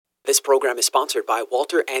This program is sponsored by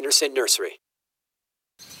Walter Anderson Nursery.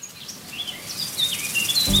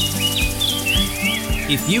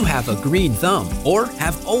 If you have a green thumb or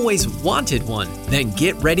have always wanted one, then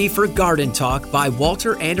get ready for Garden Talk by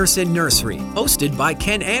Walter Anderson Nursery, hosted by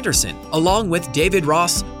Ken Anderson, along with David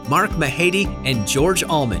Ross, Mark Mahady, and George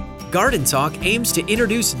Allman. Garden Talk aims to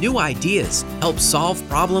introduce new ideas, help solve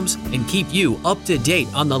problems, and keep you up to date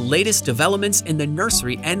on the latest developments in the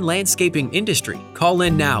nursery and landscaping industry. Call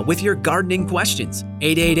in now with your gardening questions.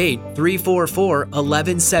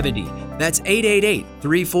 888-344-1170. That's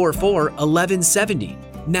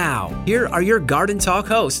 888-344-1170. Now, here are your Garden Talk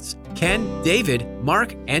hosts, Ken, David,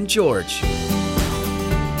 Mark, and George.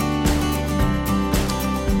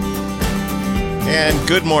 And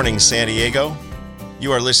good morning, San Diego.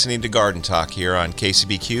 You are listening to Garden Talk here on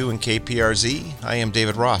KCBQ and KPRZ. I am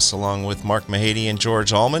David Ross, along with Mark Mahady and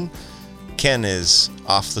George Allman. Ken is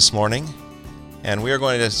off this morning, and we are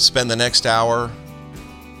going to spend the next hour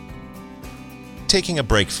taking a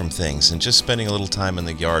break from things and just spending a little time in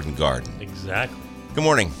the yard and garden. Exactly. Good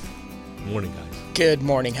morning. Good morning, guys. Good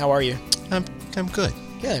morning. How are you? I'm good.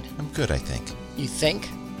 Good. I'm good, I think. You think?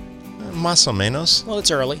 Más o menos. Well, it's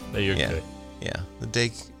early. No, you're Yeah. good. Yeah, the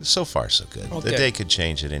day, so far so good. Well, the good. day could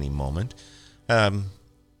change at any moment. I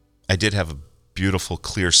did have a beautiful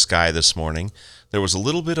clear sky this morning. There was a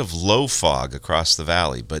little bit of low fog across the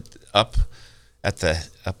valley, but up to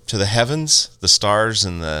the heavens, the stars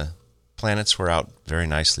and the planets were out very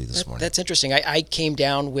nicely this morning. That's interesting. I came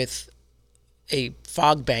down with a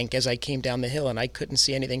fog bank as I came down the hill, and I couldn't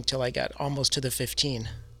see anything till I got almost to the 15. It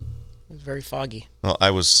was very foggy. Well,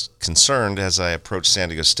 I was concerned as I approached San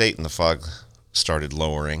Diego State and the fog started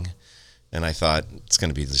lowering, and I thought it's going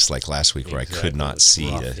to be just like last week where I could not see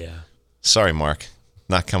rough, it. yeah. Sorry, Mark,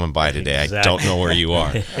 not coming by today. Exactly. I don't know where you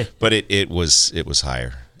are, but it was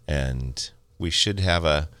higher, and we should have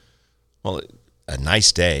a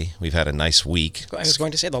nice day. We've had a nice week. I was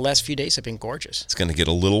going to say the last few days have been gorgeous. It's going to get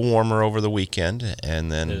a little warmer over the weekend, and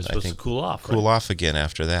then It's I supposed think to cool off. cool off again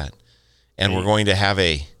after that. And we're going to have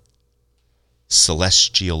a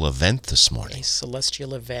celestial event this morning. A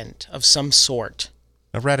celestial event of some sort.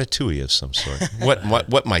 A ratatouille of some sort.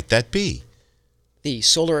 What might that be? The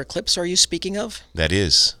solar eclipse, are you speaking of? That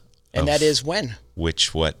is. And that is when?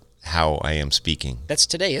 How I am speaking. That's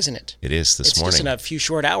today, isn't it? It is this morning. It's just in a few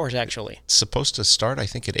short hours, actually. It's supposed to start, I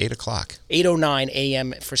think, at 8 o'clock. 8:09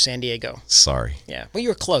 a.m. for San Diego. Sorry. Yeah. Well, you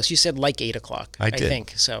were close. You said like 8 o'clock. I did. I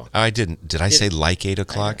think so. I didn't. Did I say like 8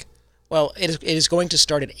 o'clock? Well, it is going to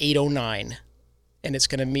start at 8:09, and it's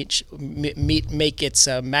going to make its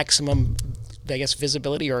maximum, I guess,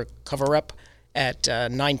 visibility or cover up at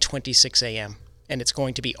 9:26 a.m. and it's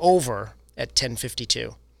going to be over at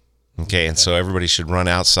 10:52. Okay, and so everybody should run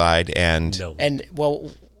outside and... No. And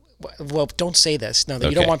well, don't say this. No, you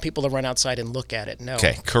Okay. don't want people to run outside and look at it. No.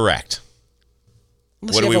 Okay, correct.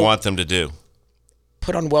 Unless What do you we have want them to do?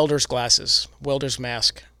 Put on welder's glasses, welder's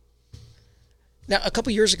mask. Now, a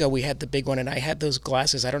couple years ago, we had the big one, and I had those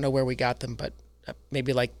glasses. I don't know where we got them, but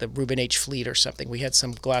maybe like the Reuben H. Fleet or something. We had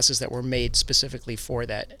some glasses that were made specifically for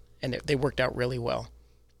that, and they worked out really well.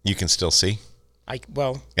 You can still see?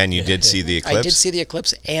 And you did see the eclipse? I did see the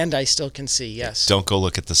eclipse, and I still can see, yes. Don't go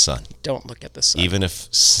look at the sun. Don't look at the sun. Even if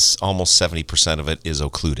almost 70% of it is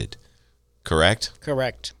occluded. Correct?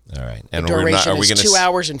 Correct. All right. The And duration is gonna 2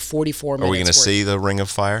 hours and 44 minutes. Are we going to see the Ring of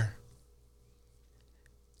Fire?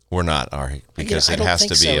 We're not, are we? Because I it don't has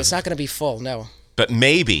think to be. so. It's not going to be full, no. But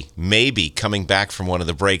maybe coming back from one of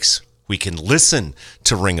the breaks, we can listen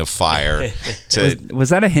to Ring of Fire. Was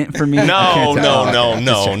that a hint for me? No,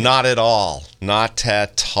 Just not at all. Not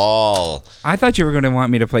at all. I thought you were going to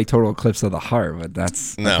want me to play Total Eclipse of the Heart, but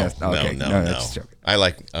that's... No. That's joking. I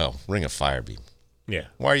like, Ring of Fire. Yeah.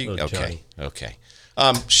 Why are you, Little okay, Johnny. okay.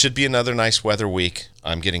 Should be another nice weather week.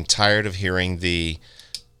 I'm getting tired of hearing the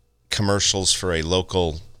commercials for a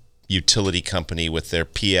local utility company with their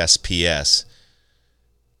PSPS,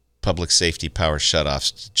 public safety power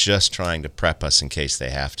shutoffs, just trying to prep us in case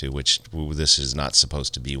they have to, which this is not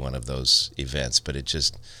supposed to be one of those events, but it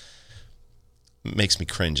just makes me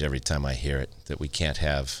cringe every time I hear it, that we can't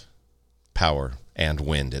have power and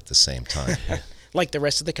wind at the same time. Like the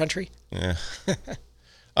rest of the country? Yeah.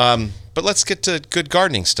 But let's get to good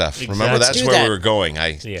gardening stuff. Exactly. Remember, that's Let's do where that. we were going.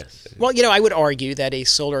 Yes. Well, I would argue that a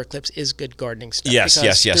solar eclipse is good gardening stuff. Yes,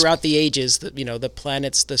 because yes. Throughout the ages, the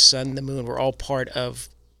planets, the sun, the moon were all part of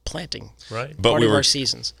planting. Right. But part we of were our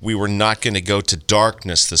seasons. We were not going to go to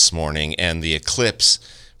darkness this morning, and the eclipse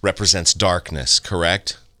represents darkness,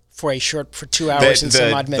 correct? For 2 hours and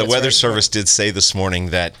some odd minutes. The Weather right? Service did say this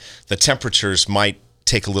morning that the temperatures might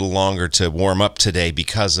take a little longer to warm up today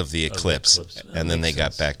because of the eclipse. eclipse. And then they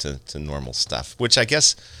got back to normal stuff, which I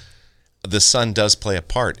guess the sun does play a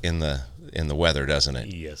part in the weather, doesn't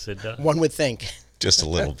it? Yes, it does. One would think. Just a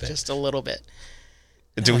little bit. Just a little bit.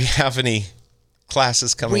 Do we have any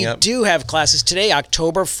classes coming We up? do have classes today,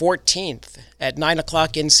 October 14th at 9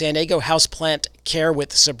 o'clock in San Diego, Houseplant Care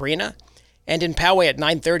with Sabrina. And in Poway at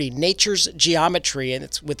 9:30, Nature's Geometry, and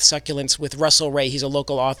it's with succulents with Russell Ray. He's a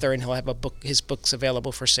local author, and he'll have his books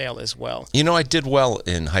available for sale as well. You know, I did well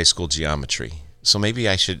in high school geometry, so maybe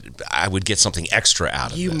I would get something extra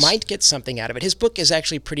out of You this. might get something out of it. His book is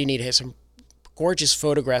actually pretty neat. It has some gorgeous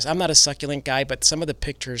photographs. I'm not a succulent guy, but some of the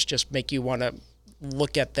pictures just make you want to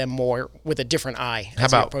look at them more with a different eye.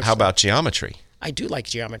 How about geometry? I do like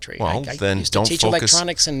geometry. Well, I then used don't to teach focus-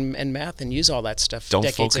 electronics and math and use all that stuff Don't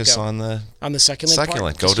decades focus ago. on the succulent part.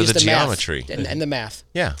 succulent. Go Just to use the math geometry. and the math.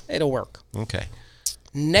 Yeah. It'll work. Okay.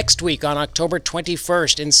 Next week on October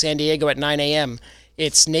 21st in San Diego at 9 a.m.,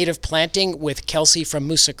 it's Native Planting with Kelsey from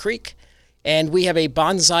Moosa Creek. And we have a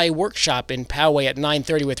bonsai workshop in Poway at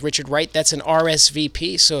 9:30 with Richard Wright. That's an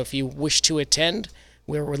RSVP, so if you wish to attend,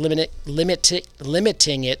 we're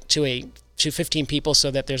limiting it to 15 people so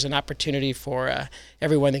that there's an opportunity for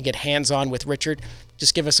everyone to get hands-on with Richard.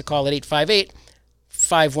 Just give us a call at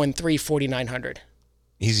 858-513-4900.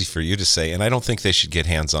 Easy for you to say, and I don't think they should get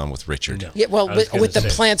hands-on with Richard. No. Yeah, well, I was gonna with the say.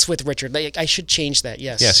 plants with Richard. I should change that,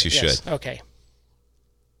 yes. Yes, you should. Okay.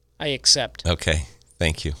 I accept. Okay.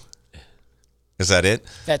 Thank you. Is that it?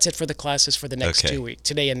 That's it for the classes for the next Okay. 2 weeks,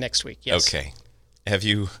 today and next week, yes. Okay. Have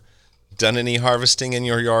you done any harvesting in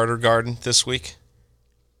your yard or garden this week?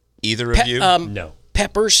 Either of you? No.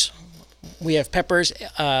 Peppers. We have peppers,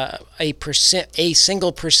 a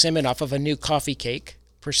single persimmon off of a new coffee cake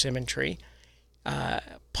persimmon tree,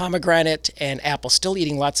 pomegranate, and apples. Still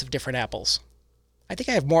eating lots of different apples. I think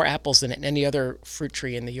I have more apples than any other fruit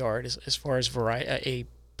tree in the yard as far as a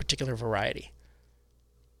particular variety.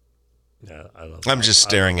 Yeah, I'm just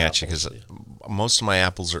staring I love at you because apples, yeah. most of my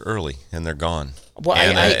apples are early and they're gone. Well,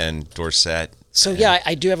 Anna I- and Dorset. So yeah,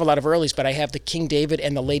 I do have a lot of earlies, but I have the King David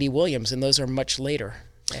and the Lady Williams, and those are much later.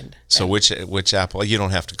 And So which apple? You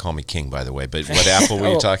don't have to call me King, by the way. But what apple were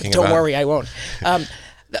you talking don't about? worry, I won't.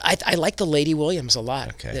 I like the Lady Williams a lot.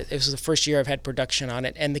 Okay. It was the first year I've had production on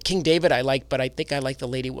it, and the King David I like, but I think I like the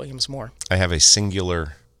Lady Williams more. I have a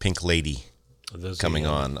singular pink lady Those are coming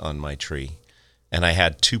yummy. on my tree, and I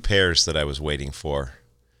had 2 pairs that I was waiting for,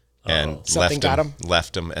 and Something got 'em?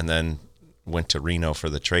 left them, and then went to Reno for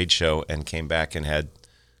the trade show and came back and had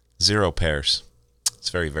 0 pairs. It's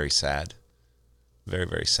very, very sad. Very,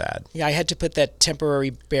 very sad. Yeah, I had to put that temporary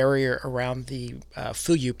barrier around the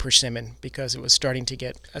Fuyu persimmon because it was starting to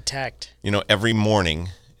get attacked. You know, every morning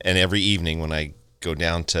and every evening when I go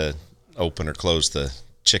down to open or close the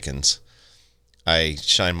chickens, I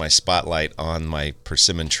shine my spotlight on my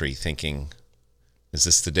persimmon tree thinking, is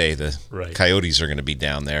this the day the Right. coyotes are going to be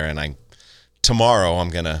down there? And tomorrow I'm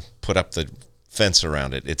going to put up the fence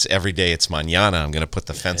around it. It's every day. It's mañana. I'm going to put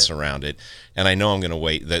the fence around it. And I know I'm going to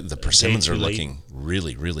wait. The persimmons too are late. looking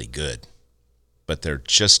really, really good, but they're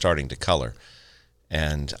just starting to color.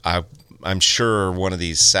 And I'm sure one of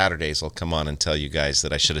these Saturdays I'll come on and tell you guys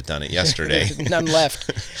that I should have done it yesterday. None left.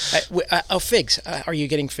 Figs. Are you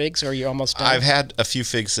getting figs, or are you almost done? I've had a few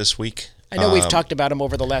figs this week. I know we've talked about them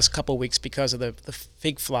over the last couple of weeks because of the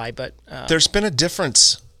fig fly, but There's been a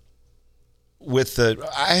difference with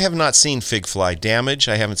I have not seen fig fly damage.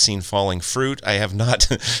 I haven't seen falling fruit. I have not,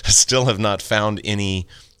 still have not found any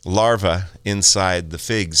larvae inside the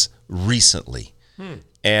figs recently.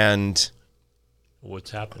 And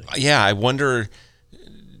What's happening? yeah, I wonder,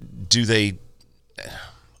 do they,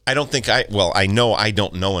 I don't think I know I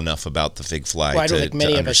don't know enough about the fig fly Well, I don't to think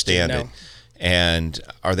many of us do, understand it. no. And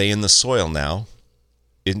are they in the soil now?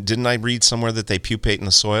 Didn't I read somewhere that they pupate in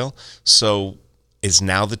the soil? So is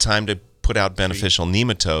now the time to put out beneficial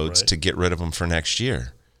nematodes Right. to get rid of them for next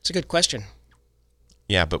year? it's a good question.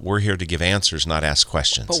 Yeah, but we're here to give answers, not ask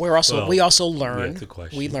questions. But we Well, also you learn. have the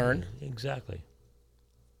question. We learn. Exactly.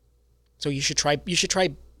 So you should try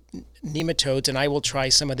nematodes, and I will try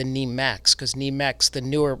some of the Neem Max, because Neem Max, the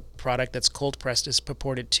newer product that's cold pressed, is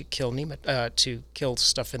purported to kill to kill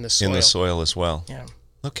stuff in the soil. in the soil as well. Yeah.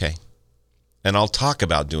 Okay. And I'll talk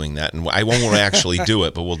about doing that, and I won't actually do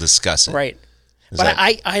it, but we'll discuss it. Right. Is But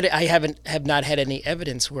that- I have not had any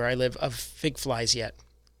evidence where I live of fig flies yet.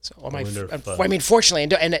 So wonder if, I mean,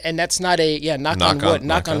 fortunately, and that's not a knock on wood.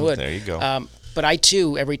 Knock on wood. There you go. But I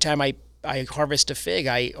too, every time I harvest a fig,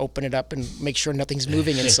 I open it up and make sure nothing's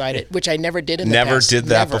moving inside it, which I never did in the Never past. did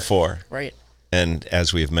that Never. before. Right. And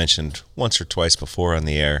as we have mentioned once or twice before on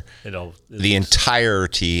the air, the looks-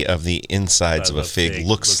 entirety of the insides of a fig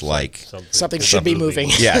looks like Something should be moving.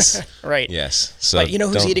 yes, Right. yes. So But you know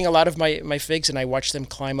who's don't- eating a lot of my figs, and I watch them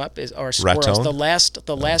climb up are squirrels. Raton?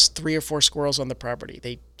 The last 3 or 4 squirrels on the property.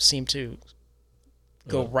 They seem to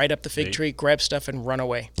go right up the fig tree, grab stuff, and run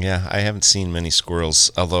away. Yeah, I haven't seen many squirrels,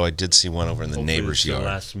 although I did see one over in the Hopefully neighbor's it's their yard.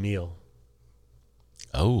 last meal.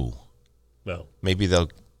 Oh, Well, maybe they'll.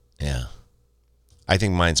 Yeah, I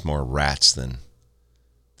think mine's more rats than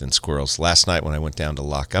squirrels. Last night when I went down to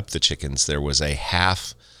lock up the chickens, there was a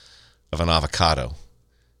half of an avocado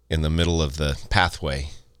in the middle of the pathway.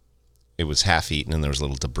 It was half eaten, and there was a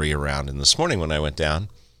little debris around. And this morning when I went down,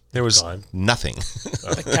 there was Gone. nothing.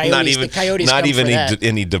 The coyotes not come even for that.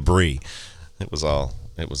 any debris. It was all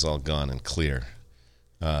gone and clear.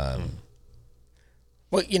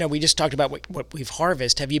 Well, you know, we just talked about what we've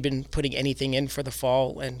harvested. Have you been putting anything in for the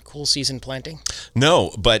fall and cool season planting?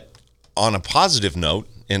 No, but on a positive note,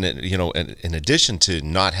 in addition to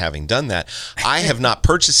not having done that, I have not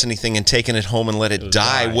purchased anything and taken it home and let it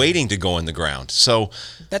die waiting to go in the ground. So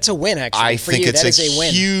That's a win, actually. I for think you. it's That is a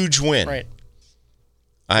win. huge win. Right.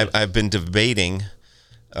 I've been debating.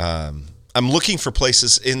 I'm looking for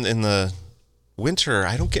places in the winter.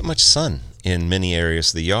 I don't get much sun in many areas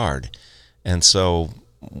of the yard, and so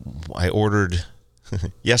I ordered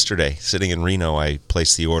yesterday. Sitting in Reno, I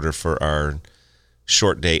placed the order for our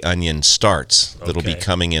short day onion starts that'll be Okay.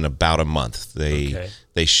 coming in about a month. They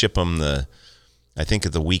ship them I think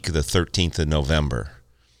the week of the 13th of November.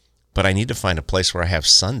 But I need to find a place where I have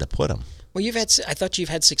sun to put them. Well, I thought you've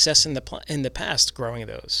had success in the past growing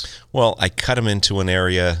those. Well, I cut them into an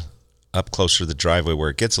area up closer to the driveway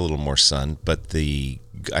where it gets a little more sun, but I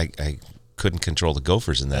couldn't control the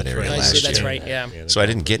gophers in that area right. I last see, year. that's right, yeah. So I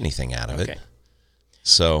didn't get anything out of Okay. it.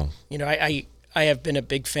 So You know, I have been a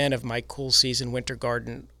big fan of my cool season winter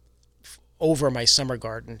garden over my summer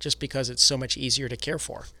garden just because it's so much easier to care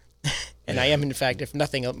for. And I am, in fact, if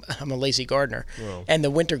nothing, I'm a lazy gardener. And the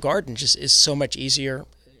winter garden just is so much easier,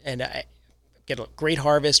 and I get a great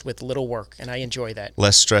harvest with little work, and I enjoy that.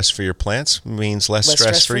 less stress for your plants means less Less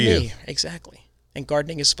stress for you. me, exactly. And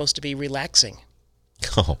gardening is supposed to be relaxing.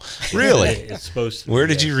 Oh, really? it's supposed to. Where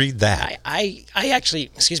be, did you read that? I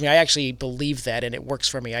actually believe that, and it works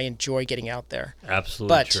for me. I enjoy getting out there.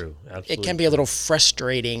 Absolutely But true. Absolutely it can be a little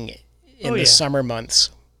frustrating in Oh, the yeah. summer months.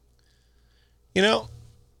 You know,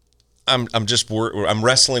 I'm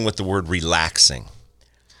wrestling with the word relaxing.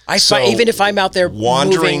 So Even if I'm out there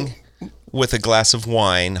wandering moving, with a glass of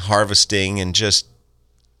wine, harvesting, and just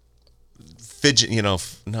fidget. Yeah.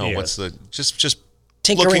 What's the just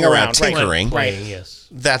tinkering looking around, right. tinkering. Right. Playing, yes.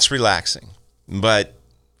 That's relaxing, but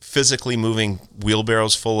physically moving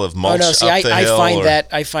wheelbarrows full of mulch Oh no! See, up the I hill. find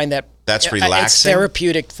that That's It's relaxing?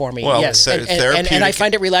 therapeutic for me. Well, yes, and I therapeutic-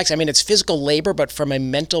 find it relaxing. I mean, it's physical labor, but from a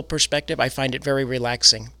mental perspective, I find it very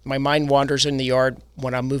relaxing. My mind wanders in the yard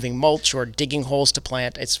when I'm moving mulch or digging holes to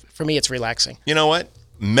plant. For me, it's relaxing. You know what?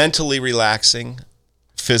 Mentally relaxing,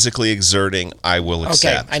 physically exerting, I will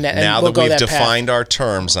accept. and now we'll that go we've that path. defined our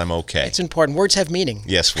terms, I'm okay. It's important. Words have meaning.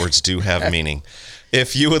 Yes, words do have meaning.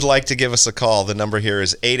 If you would like to give us a call, the number here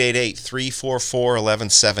is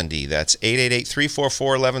 888-344-1170. That's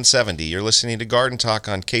 888-344-1170. You're listening to Garden Talk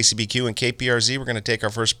on KCBQ and KPRZ. We're going to take our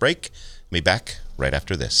first break. Be back right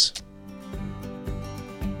after this.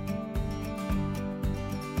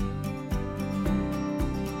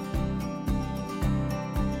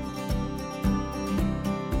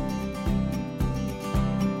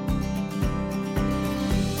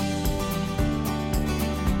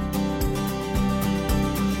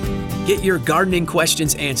 Get your gardening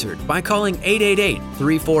questions answered by calling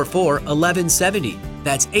 888-344-1170.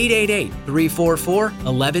 That's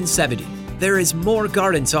 888-344-1170. There is more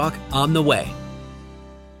Garden Talk on the way.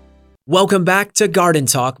 Welcome back to Garden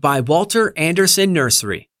Talk by Walter Anderson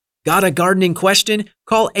Nursery. Got a gardening question?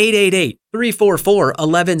 Call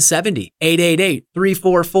 888-344-1170.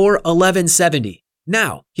 888-344-1170.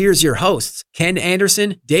 Now, here's your hosts, Ken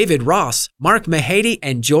Anderson, David Ross, Mark Mahady,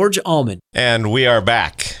 and George Allman. And we are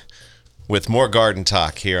back with more Garden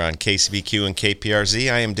Talk here on KCBQ and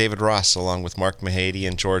KPRZ. I am David Ross along with Mark Mahady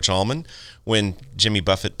and George Allman. When Jimmy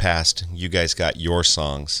Buffett passed, you guys got your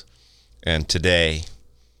songs. And today,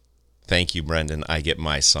 thank you, Brendan, I get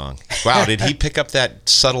my song. Wow, did he pick up that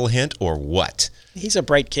subtle hint or what? He's a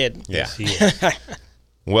bright kid. Yeah. Yes, he is.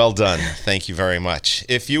 Well done. Thank you very much.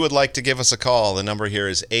 If you would like to give us a call, the number here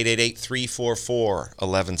is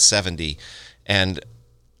 888-344-1170. And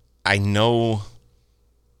I know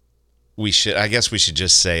I guess we should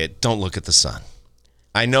just say it. Don't look at the sun.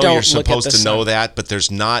 I know Don't you're look at supposed the to know sun. that, but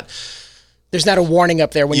there's not There's not a warning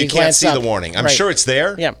up there when you, You can't glance see up. the warning. I'm Right. sure it's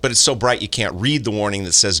there, Yeah. but it's so bright you can't read the warning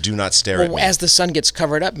that says "Do not stare at Well, me." as the sun gets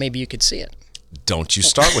covered up, maybe you could see it. Don't you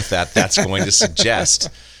start with that. That's going to suggest.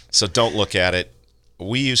 So don't look at it.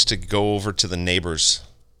 We used to go over to the neighbor's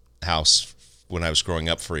house when I was growing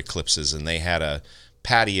up for eclipses, and they had a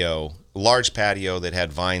patio, large patio that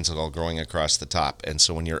had vines all growing across the top. And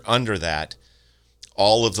so when you're under that,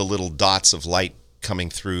 all of the little dots of light coming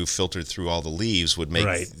through, filtered through all the leaves, would make,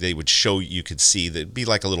 Right. they would show, you could see, that it'd be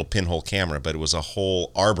like a little pinhole camera, but it was a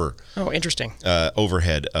whole arbor Oh, interesting.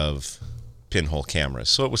 overhead of pinhole cameras.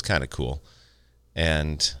 So it was kind of cool.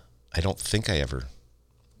 And I don't think I ever,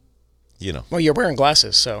 Well, you're wearing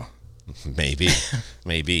glasses, so. maybe.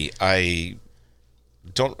 I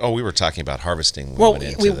don't, we were talking about harvesting. when Well, went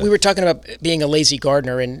into we were talking about being a lazy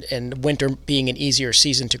gardener and winter being an easier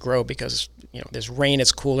season to grow because, there's rain,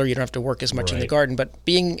 it's cooler, you don't have to work as much in the Right. garden. But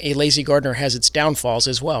being a lazy gardener has its downfalls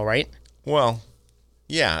as well, right? Well,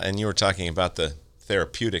 yeah, and you were talking about the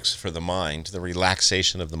therapeutics for the mind, the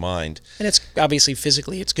relaxation of the mind. And it's obviously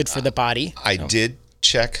physically, it's good for the body. I did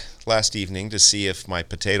check last evening to see if my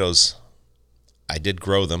potatoes, I did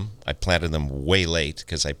grow them. I planted them way late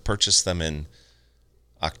because I purchased them in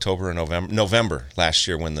October and November last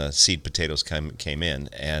year when the seed potatoes came in,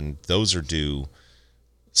 and those are due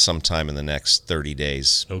sometime in the next 30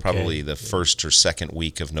 days, Okay. probably the first or second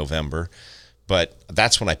week of November. But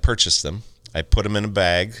that's when I purchased them. I put them in a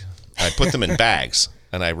bag. I put them in bags,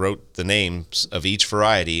 and I wrote the names of each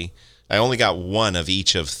variety. I only got one of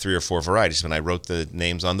each of 3 or 4 varieties, and I wrote the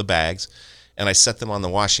names on the bags, and I set them on the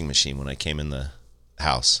washing machine when I came in the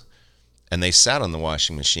house. And they sat on the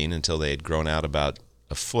washing machine until they had grown out about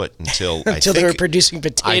a foot, until Until they were producing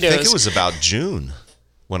potatoes. I think it was about June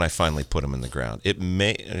when I finally put them in the ground. It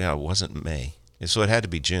wasn't May, so it had to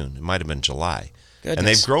be June. It might have been July. And Goodness.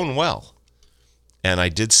 they've grown well. And I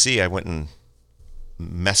did see, I went and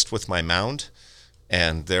messed with my mound,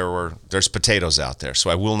 and there's potatoes out there. So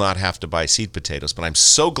I will not have to buy seed potatoes. But I'm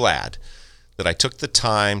so glad that I took the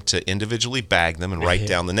time to individually bag them and write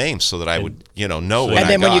down the names so that I would, know what And I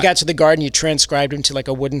then when you got. got to the garden, you transcribed them to like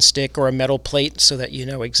a wooden stick or a metal plate so that you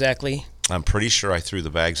know exactly. I'm pretty sure I threw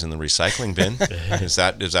the bags in the recycling bin. Is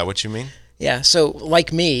that what you mean? Yeah. So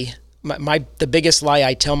like me, the biggest lie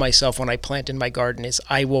I tell myself when I plant in my garden is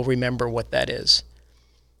I will remember what that is.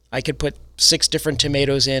 I could put 6 different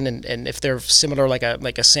tomatoes in, and if they're similar, like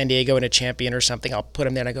a San Diego and a Champion or something, I'll put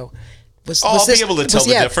them there and I go, I'll be able to tell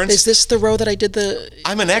the difference. Is this the row that I did the?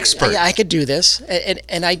 I'm an expert. I could do this,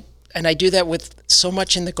 and I do that with so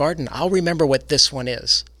much in the garden. I'll remember what this one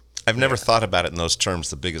is. I've never thought about it in those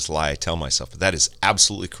terms, the biggest lie I tell myself. But that is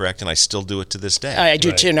absolutely correct, and I still do it to this day. I do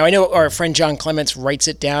Right. too. Now I know our friend John Clements writes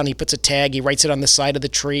it down. He puts a tag. He writes it on the side of the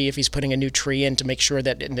tree if he's putting a new tree in to make sure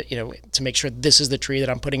that to make sure this is the tree that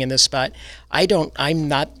I'm putting in this spot. I'm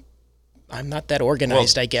not that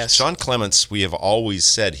organized. I guess. John Clements, we have always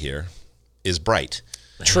said here, is bright.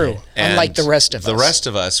 True. And Unlike the rest of us. The rest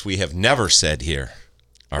of us, we have never said here,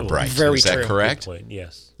 are bright. very is that true. correct? Good point.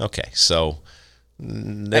 Yes. Okay, so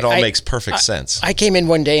it all makes perfect sense. I came in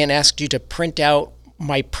one day and asked you to print out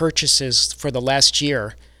my purchases for the last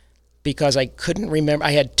year because I couldn't remember.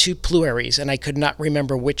 I had 2 pluaries and I could not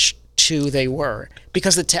remember which 2 they were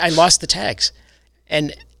because I lost the tags,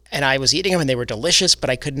 and I was eating them and they were delicious, but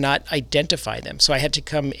I could not identify them. So I had to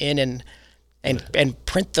come in and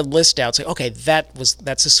print the list out. Say, okay,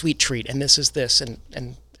 that's a sweet treat, and this is this, and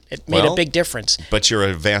it made Well, a big difference. But you're an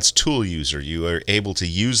advanced tool user. You are able to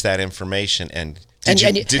use that information. And And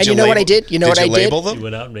did you know what I label- did? You know what I did? label You them?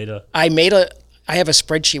 went out and made a. I have a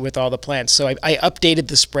spreadsheet with all the plants, so I updated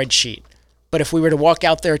the spreadsheet. But if we were to walk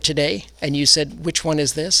out there today and you said, which one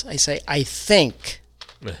is this? I say, I think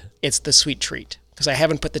it's the sweet treat because I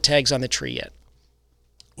haven't put the tags on the tree yet.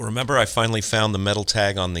 Remember, I finally found the metal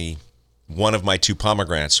tag on the one of my 2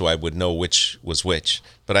 pomegranates, so I would know which was which.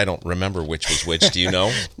 But I don't remember which was which. Do you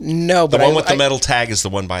know? No, The but one with the metal tag is the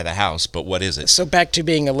one by the house, but what is it? So back to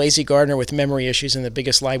being a lazy gardener with memory issues, and the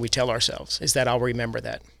biggest lie we tell ourselves is that I'll remember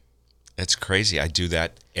that. It's crazy. I do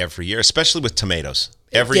that every year, especially with tomatoes.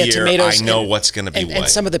 Every Yeah, year, tomatoes I know and- what's going to be what. And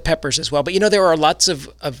some of the peppers as well. But there are lots of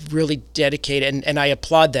really dedicated, and I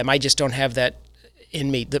applaud them. I just don't have that in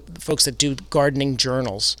me. The folks that do gardening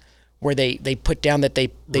journals where they put down that they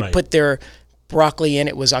Right. put their broccoli in.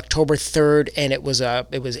 It was October 3rd, and it was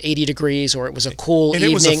 80 degrees, or it was a cool And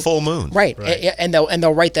evening. it was a full moon. Right. And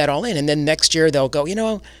they'll write that all in, and then next year they'll go,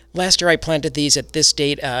 last year I planted these at this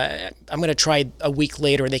date. I'm going to try a week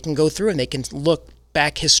later, and they can go through and they can look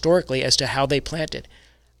back historically as to how they planted.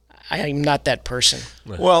 I am not that person.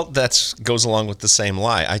 Well, that goes along with the same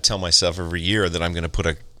lie. I tell myself every year that I'm going to put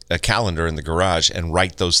a calendar in the garage and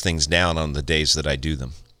write those things down on the days that I do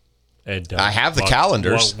them. And, I have the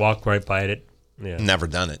calendars. Walk right by it. Yeah. Never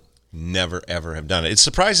done it. Never, ever have done it. It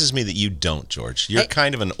surprises me that you don't, George. You're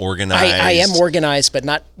kind of an organized... I am organized, but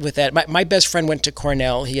not with that. My best friend went to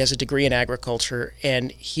Cornell. He has a degree in agriculture,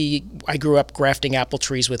 and I grew up grafting apple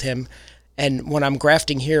trees with him. And when I'm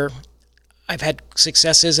grafting here, I've had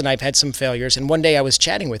successes and I've had some failures. And one day I was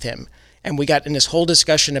chatting with him, and we got in this whole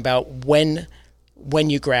discussion about when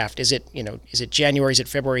you graft. Is it January? Is it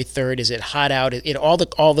February 3rd? Is it hot out?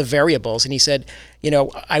 All the variables. And he said,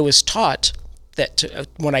 I was taught that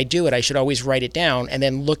when I do it, I should always write it down and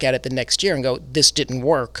then look at it the next year and go, this didn't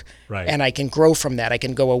work. Right. And I can grow from that. I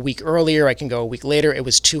can go a week earlier. I can go a week later. It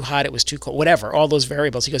was too hot. It was too cold. Whatever. All those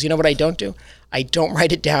variables. He goes, you know what I don't do? I don't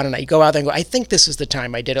write it down, and I go out there and go, I think this is the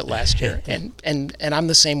time I did it last year. and I'm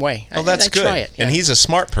the same way. Well, that's good. Try it. Yeah. And he's a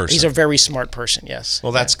smart person. He's a very smart person, yes.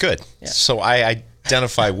 Well, that's good. Yeah. So I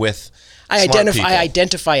identify with I smart people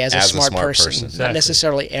identify as a smart person, Exactly. not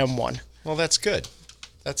necessarily am one. Well, that's good.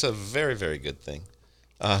 That's a very, very good thing.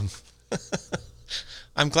 I'm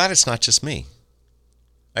glad it's not just me.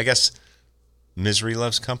 I guess misery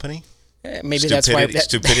loves company. Maybe that's why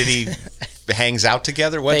stupidity hangs out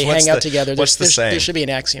together. They hang out together. What's the saying? There should be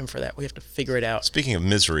an axiom for that. We have to figure it out. Speaking of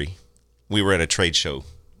misery, we were at a trade show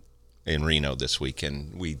in Reno this week,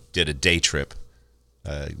 and we did a day trip.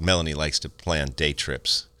 Melanie likes to plan day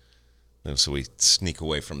trips, and so we sneak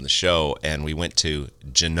away from the show, and we went to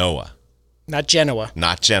Genoa. Not Genoa.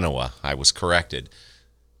 Not Genoa. I was corrected.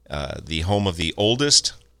 The home of the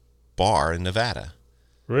oldest bar in Nevada.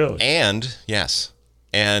 Really? And yes,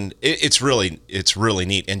 and it's really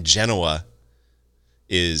neat. And Genoa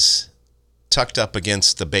is tucked up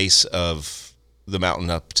against the base of the mountain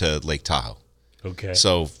up to Lake Tahoe. Okay.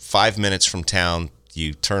 So 5 minutes from town,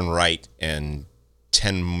 you turn right, and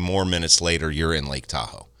 10 more minutes later, you're in Lake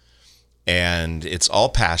Tahoe. And it's all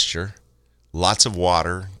pasture, lots of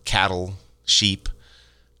water, cattle, sheep,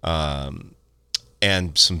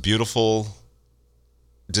 and some beautiful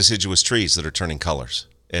deciduous trees that are turning colors.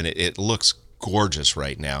 And it looks gorgeous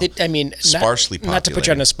right now. Sparsely populated. Not to put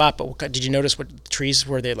you on the spot, but did you notice what trees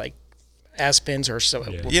were they, like aspens or so?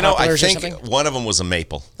 Yeah. I think one of them was a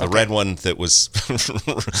maple. The red one that was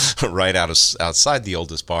right outside the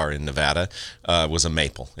oldest bar in Nevada was a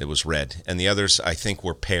maple. It was red. And the others, I think,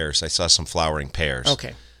 were pears. I saw some flowering pears.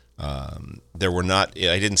 Okay. There were not.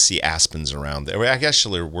 I didn't see aspens around there. I guess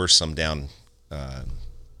there were some down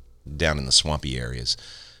in the swampy areas,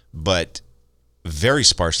 but very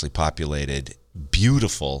sparsely populated,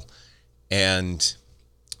 beautiful, and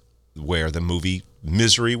where the movie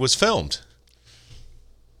Misery was filmed.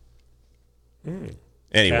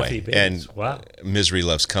 Anyway, and wow. Misery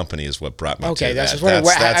Loves Company is what brought me to okay, that.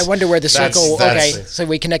 I wonder where the circle. Okay, so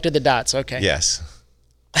we connected the dots. Okay. Yes.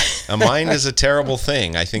 A mind is a terrible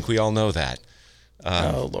thing. I think we all know that.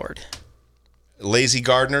 Oh Lord. Lazy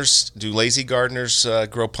gardeners. Do lazy gardeners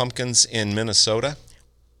grow pumpkins in Minnesota?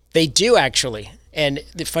 They do, actually. And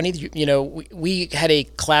the funny, we had a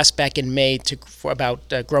class back in May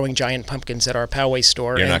about growing giant pumpkins at our Poway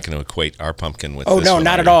store. You're not going to equate our pumpkin with this one,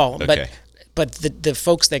 not at all. Okay. But the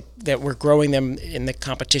folks that were growing them in the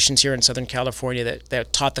competitions here in Southern California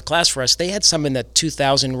that taught the class for us, they had some in the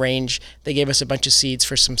 2,000 range. They gave us a bunch of seeds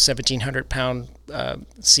for some 1,700-pound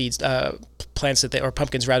seeds, plants or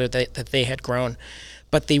pumpkins rather, that they had grown.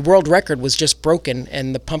 But the world record was just broken,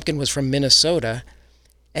 and the pumpkin was from Minnesota,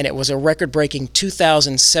 and it was a record-breaking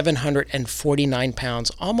 2,749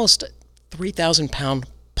 pounds, almost 3,000-pound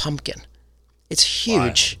pumpkin. It's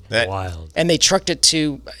huge. Wild. And they trucked it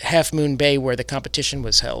to Half Moon Bay where the competition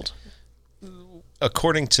was held.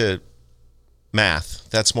 According to math,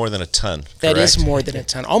 that's more than a ton, correct? That is more than a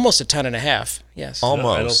ton. Almost a ton and a half, yes.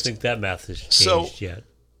 Almost. I don't think that math has changed yet.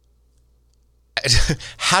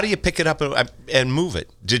 How do you pick it up and move it?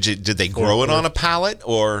 Did they grow it on a pallet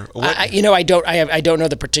or what? I don't know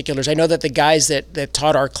the particulars. I know that the guys that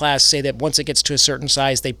taught our class say that once it gets to a certain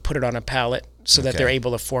size, they put it on a pallet so that they're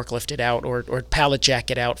able to forklift it out or pallet jack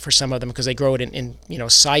it out for some of them because they grow it in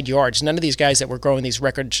side yards. None of these guys that were growing these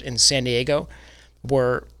records in San Diego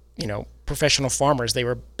were professional farmers. They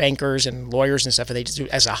were bankers and lawyers and stuff. And they just do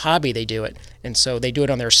as a hobby. They do it, and so they do it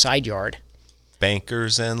on their side yard.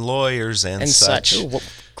 Bankers and lawyers and such. Ooh,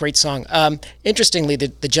 great song. Interestingly,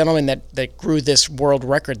 the gentleman that grew this world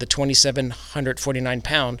record, the 2,749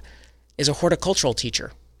 pound, is a horticultural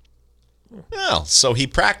teacher. Well, so he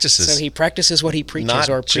practices. So he practices what he preaches,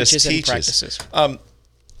 or preaches and practices. I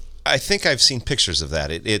think I've seen pictures of that.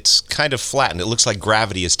 It's kind of flattened. It looks like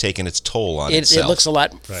gravity has taken its toll on itself. It looks a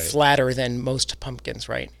lot flatter than most pumpkins,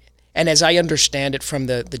 right? And as I understand it from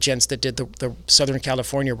the gents that did the Southern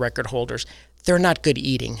California record holders, they're not good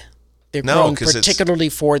eating. They're grown particularly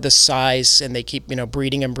for the size, and they keep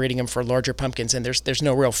breeding them for larger pumpkins. And there's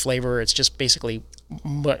no real flavor. It's just basically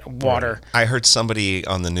water. I heard somebody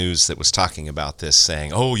on the news that was talking about this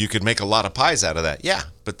saying, "Oh, you could make a lot of pies out of that." Yeah,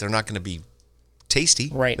 but they're not going to be tasty.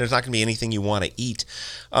 Right. There's not going to be anything you want to eat.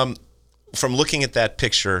 From looking at that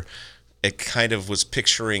picture, it kind of was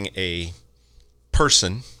picturing a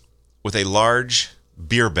person with a large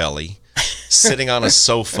beer belly sitting on a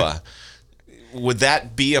sofa. Would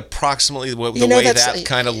that be approximately the way that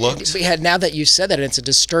kind of looked? Now that you said that, it's a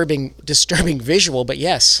disturbing visual, but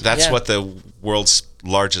yes. That's what the world's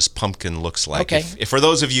largest pumpkin looks like. Okay. If for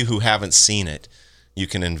those of you who haven't seen it, you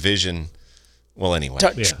can envision. Well, anyway.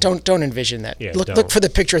 Don't envision that. Yeah, look for the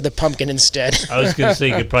picture of the pumpkin instead. I was going to say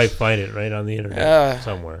you could probably find it right on the internet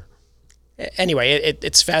somewhere. Anyway,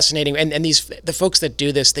 it's fascinating, and the folks that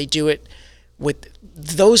do this, they do it with.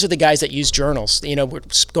 Those are the guys that use journals. We're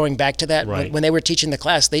going back to that. Right. When they were teaching the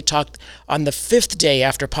class, they talked on the 5th day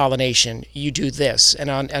after pollination, you do this. And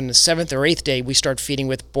on the 7th or 8th day, we start feeding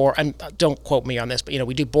with boron. Don't quote me on this, but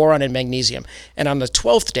we do boron and magnesium. And on the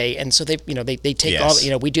 12th day, and so they take Yes.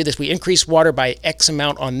 all, we do this. We increase water by X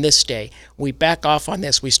amount on this day. We back off on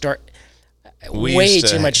this. We start way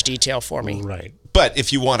too much detail for me. Right. But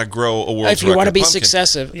if you want to grow a world's If you want to record be pumpkin,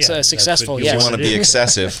 successful, what you yes. you want to be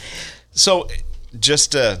excessive. So,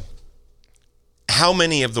 just how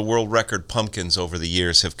many of the world record pumpkins over the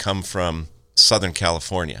years have come from Southern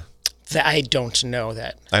California? I don't know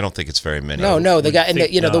that. I don't think it's very many. No, the guy and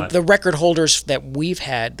think not. the record holders that we've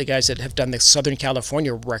had, the guys that have done the Southern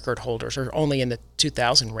California record holders, are only in the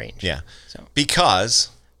 2,000 range. Yeah, So- because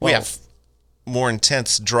we Well- have more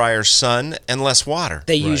intense, drier sun and less water.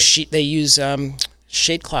 They use shade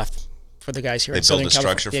cloth for the guys here. They in build Southern a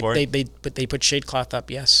California. structure for it? They put shade cloth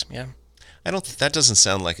up. Yes, yeah. That doesn't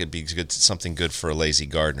sound like it'd be something good for a lazy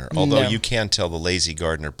gardener. Although No. you can tell the lazy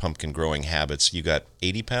gardener pumpkin growing habits. You got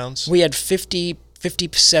 80 pounds? We had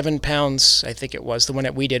 57 pounds, I think it was, the one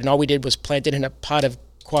that we did, and all we did was plant it in a pot of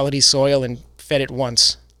quality soil and fed it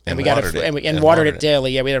once. And we got watered it. and watered it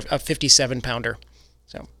daily. Yeah, we had a 57 pounder.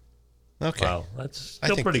 So Okay. Wow, that's I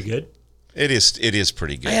still think- pretty good. It is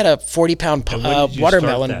pretty good. Uh, I had a 40-pound And when did you start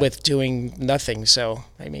watermelon that? with doing nothing. So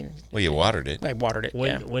I mean, Well, you watered it. I watered it.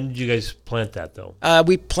 When did you guys plant that though?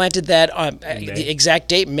 We planted that on May? the exact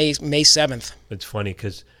date, May 7th. It's funny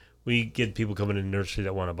because we get people coming in the nursery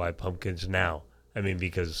that want to buy pumpkins now. I mean,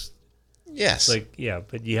 because Yes. but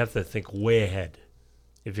you have to think way ahead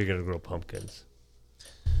if you're going to grow pumpkins.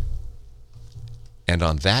 And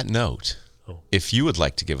on that note, if you would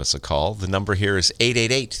like to give us a call, the number here is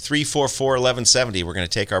 888-344-1170. We're going to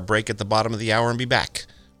take our break at the bottom of the hour and be back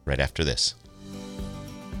right after this.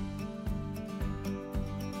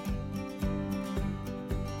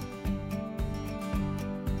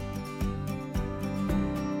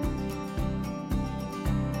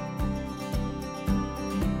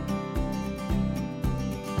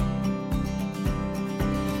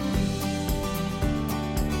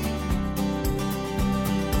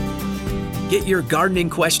 Get your gardening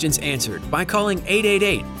questions answered by calling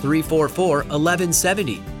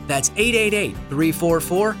 888-344-1170. That's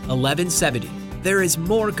 888-344-1170. There is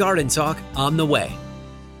more garden talk on the way.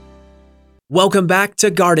 Welcome back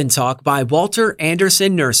to Garden Talk by Walter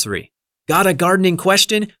Anderson Nursery. Got a gardening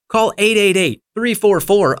question? Call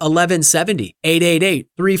 888-344-1170.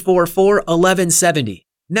 888-344-1170.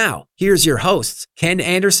 Now, here's your hosts, Ken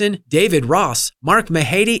Anderson, David Ross, Mark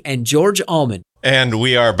Mahady, and George Allman. And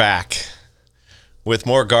we are back with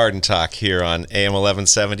more garden talk here on AM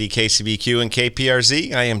 1170, KCBQ, and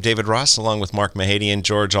KPRZ. I am David Ross, along with Mark Mahady and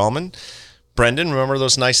George Allman. Brendan, remember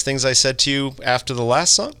those nice things I said to you after the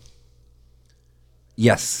last song?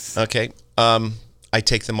 Yes. Okay. I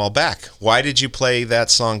take them all back. Why did you play that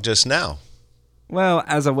song just now? Well,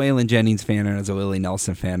 as a Waylon Jennings fan and as a Willie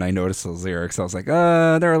Nelson fan, I noticed those lyrics. I was like,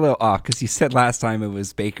 they're a little off, because you said last time it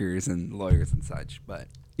was bakers and lawyers and such, but,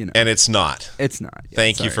 you know. And it's not. It's not. Yeah,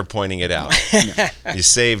 Thank you sorry. for pointing it out. You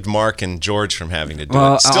saved Mark and George from having to do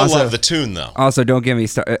Well, it. Still also- love the tune, though. Also, don't give me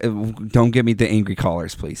the angry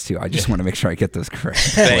callers, please, too. I just want to make sure I get those correct.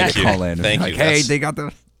 Thank Before they you. Call in and Thank be like, you. hey, That's- they got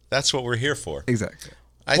the... That's what we're here for. Exactly.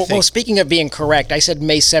 I Well, think speaking of being correct, I said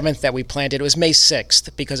May 7th that we planted. It was May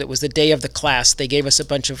 6th because it was the day of the class. They gave us a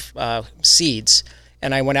bunch of seeds,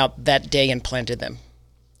 and I went out that day and planted them.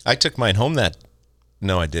 I took mine home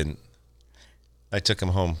No, I didn't. I took them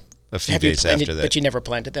home a few days after that. But you never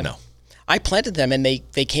planted them? No. I planted them, and they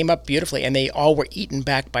came up beautifully, and they all were eaten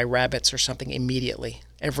back by rabbits or something immediately,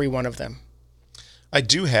 every one of them. I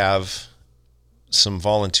do have some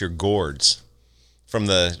volunteer gourds from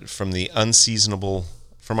the unseasonable,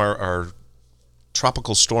 from our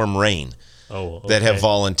tropical storm rain that have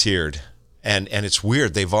volunteered. And it's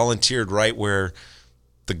weird. They volunteered right where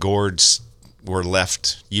the gourds were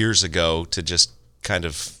left years ago to just kind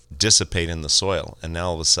of dissipate in the soil. And now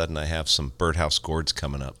all of a sudden I have some birdhouse gourds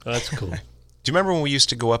coming up. Oh, that's cool. Do you remember when we used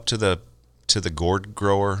to go up to the gourd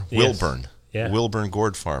grower, Yes. Wilburn? Yeah. Wilburn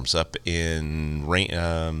Gourd Farms up in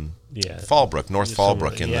Fallbrook, North There's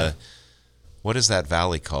Fallbrook, some- in the, what is that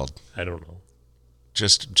valley called? I don't know.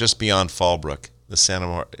 Just beyond Fallbrook,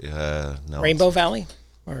 the no, Rainbow Valley?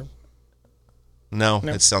 Or No,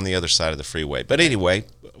 it's on the other side of the freeway. But anyway,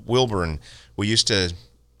 Wilburn, we used to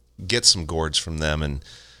get some gourds from them, and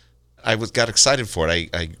I got excited for it.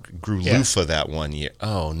 I grew loofah that one year.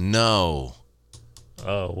 Oh no,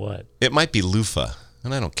 Oh, what? it might be loofah,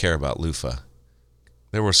 and I don't care about loofah.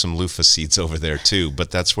 There were some loofah seeds over there too,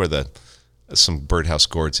 but that's where some birdhouse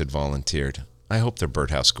gourds had volunteered. I hope they're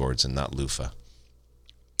birdhouse gourds and not loofah.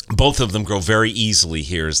 Both of them grow very easily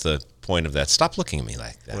here is the point of that. Stop looking at me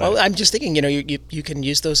like that. well, I'm just thinking, you can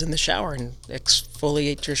use those in the shower and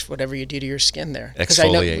exfoliate whatever you do to your skin there. 'Cause I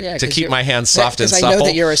know- Exfoliate. yeah, To 'cause keep you're- my hands soft and 'cause I know supple?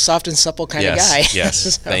 that you're a soft and supple kind of guy. Yes,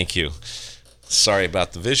 So- thank you. Sorry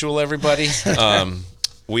about the visual, everybody.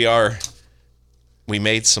 We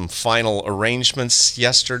made some final arrangements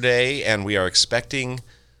yesterday, and we are expecting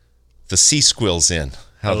the sea squills in.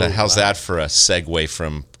 How's that for a segue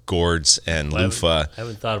from gourds and loofah? I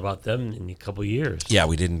haven't thought about them in a couple years. Yeah,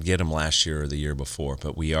 we didn't get them last year or the year before,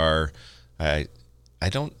 but we are. I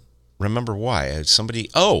don't remember why.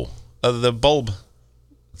 The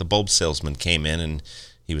bulb salesman came in and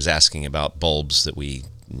he was asking about bulbs that we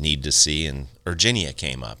need to see, and Erginia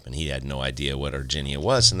came up, and he had no idea what Erginia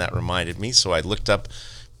was, and that reminded me. So I looked up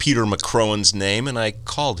Peter McCrowan's name and I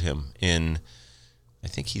called him I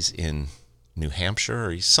think he's in New Hampshire,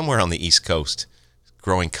 or he's somewhere on the East Coast,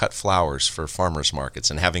 growing cut flowers for farmers markets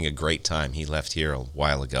and having a great time. He left here a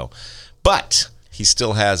while ago, but he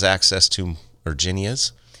still has access to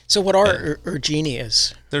Erginias. So what are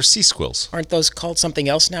Erginias? They're sea squills. Aren't those called something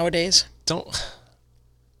else nowadays?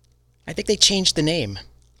 I think they changed the name.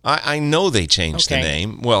 I know they changed the Okay.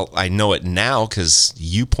 name. Well, I know it now because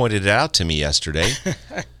you pointed it out to me yesterday.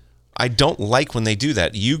 I don't like when they do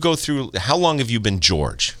that. You go through, how long have you been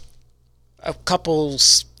George? A couple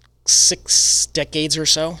 6 decades or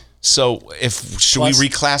so. So should we Plus.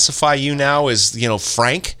 reclassify you now as,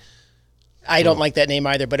 Frank? I don't like that name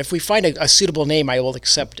either, but if we find a suitable name, I will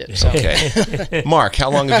accept it. So. Okay. Mark, how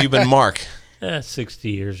long have you been Mark? 60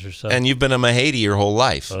 years or so. And you've been a Mahady your whole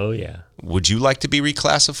life. Oh, yeah. Would you like to be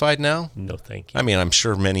reclassified now? No, thank you. I mean, I'm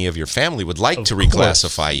sure many of your family would like to course.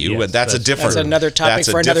 reclassify you, Yes, and that's a that's different. That's another topic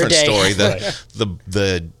for another day. Story. Right.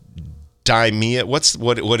 The Dimea.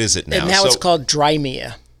 What is it now? And now it's called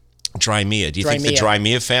Drymea. Drymea. Do you think the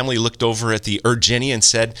Drymea family looked over at the Erginia and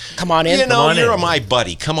said, Come on in. You know, Come on you're in. my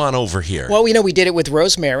buddy. Come on over here. Well, we did it with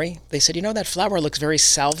rosemary. They said, that flower looks very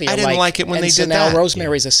salvia-like. I didn't like it when and they so did now that.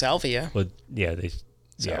 rosemary's a salvia. But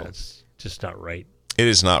it's just not right. It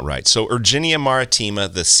is not right. So Erginia maritima,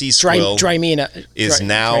 the sea squill, Drymea is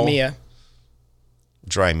now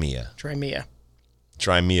Drymea.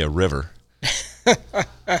 Drymea River.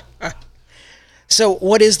 So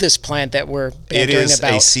what is this plant that we're It bantering is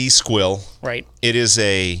about? a sea squill. Right. It is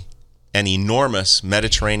an enormous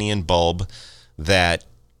Mediterranean bulb that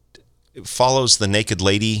follows the naked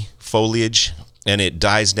lady foliage, and it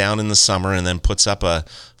dies down in the summer and then puts up a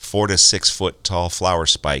 4 to 6 foot tall flower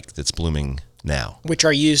spike that's blooming now. Which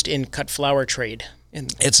are used in cut flower trade.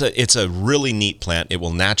 It's a really neat plant. It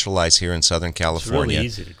will naturalize here in Southern It's California. really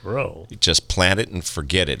easy to grow. Just plant it and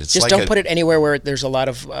forget it. It's Just like don't put it anywhere where there's a lot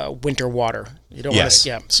of winter water. You don't Yes.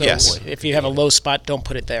 want to, So Yes. if you have a low spot, don't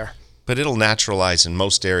put it there. But it'll naturalize in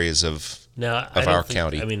most areas of Now, our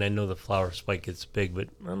county. I mean, I know the flower spike gets big, but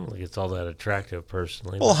I don't think it's all that attractive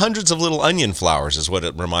personally. Well, hundreds of little onion flowers is what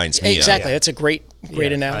it reminds me Exactly. of. That's a great Yeah, I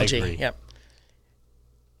analogy. agree. Yep.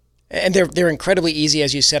 And they're incredibly easy,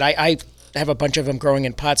 as you said. I have a bunch of them growing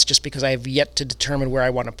in pots just because I have yet to determine where I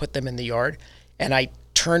want to put them in the yard. And I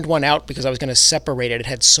turned one out because I was going to separate it. It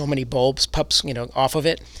had so many pups, off of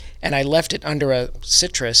it. And I left it under a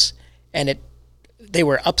citrus, and they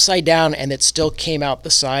were upside down, and it still came out the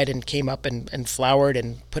side and came up and flowered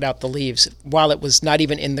and put out the leaves while it was not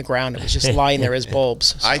even in the ground. It was just lying there as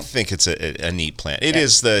bulbs. So. I think it's a neat plant. It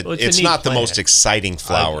is Well, it's a it's neat not the plant. most exciting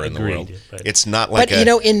flower in the Agreed, world. but- It's not like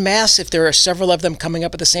But in mass, if there are several of them coming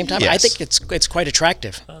up at the same time, I Yes. think it's quite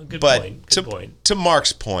attractive. Good but point. to Good point. to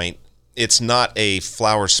Mark's point, it's not a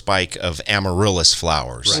flower spike of amaryllis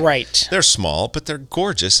flowers. Right. They're small, but they're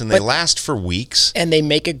gorgeous, and they last for weeks. And they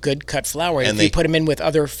make a good cut flower. And if you put them in with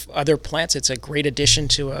other plants, it's a great addition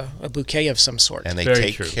to a bouquet of some sort. And they Very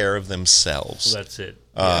take true. care of themselves. Well, that's it.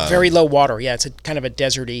 Very low water. Yeah, it's a kind of a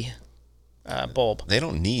deserty bulb. They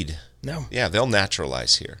don't need. No. Yeah, they'll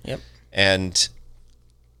naturalize here. Yep. And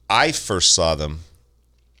I first saw them.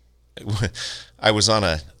 I was on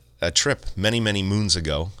a trip many moons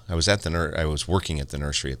ago. I was I was working at the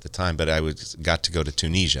nursery at the time, but got to go to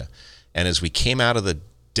Tunisia. And as we came out of the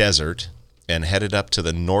desert and headed up to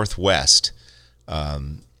the northwest,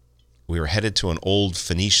 we were headed to an old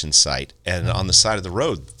Phoenician site, and on the side of the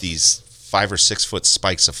road, these 5 or 6 foot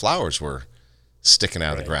spikes of flowers were sticking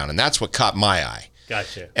out of the ground, and that's what caught my eye.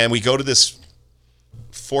 Gotcha. And we go to this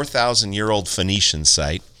 4,000-year-old Phoenician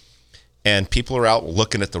site, and people are out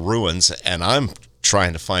looking at the ruins, and I'm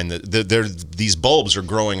trying to find these bulbs are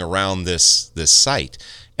growing around this site,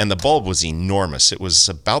 and the bulb was enormous. It was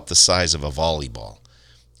about the size of a volleyball,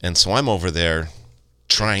 and so I'm over there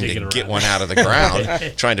trying to get one out of the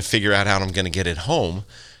ground, trying to figure out how I'm going to get it home.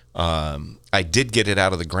 I did get it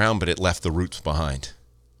out of the ground, but it left the roots behind.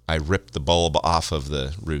 I ripped the bulb off of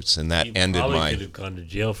the roots, and that ended probably my. could have gone to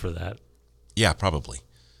jail for that. Yeah, probably.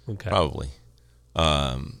 Okay. Probably.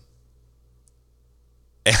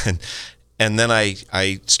 And then I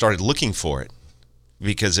started looking for it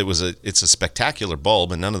because it's a spectacular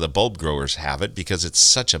bulb, and none of the bulb growers have it because it's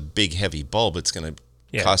such a big, heavy bulb. It's going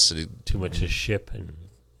to cost it too much to ship, and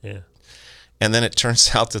And then it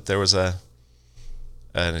turns out that there was an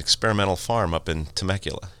experimental farm up in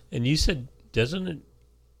Temecula. And you said, isn't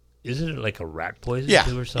it like a rat poison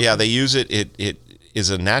too or something? Yeah, they use it. It is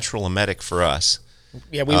a natural emetic for us.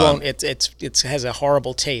 Yeah, we won't. It has a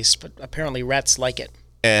horrible taste, but apparently rats like it.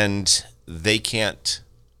 And they can't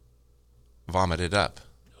vomit it up.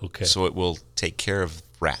 Okay. So it will take care of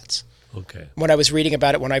rats. Okay. When I was reading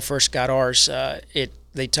about it when I first got ours,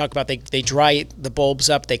 they talk about they dry the bulbs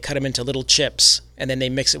up, they cut them into little chips, and then they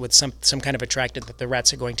mix it with some kind of attractant that the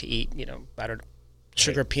rats are going to eat. You know, I don't know,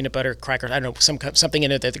 sugar, peanut butter, crackers. I don't know, something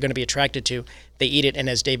in it that they're going to be attracted to. They eat it, and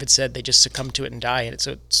as David said, they just succumb to it and die. And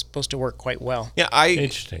so it's supposed to work quite well. Yeah,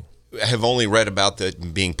 Interesting. have only read about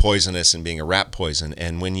that being poisonous and being a rat poison,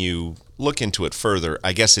 and when you look into it further,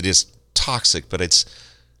 I guess it is toxic, but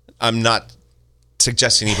I'm not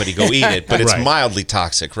suggesting anybody go eat it, but it's Right. mildly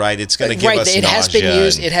toxic, right? It's going to give us it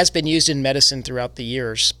nausea. It has been used in medicine throughout the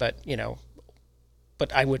years, but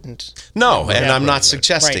but I wouldn't. No, and Yeah, I'm not right.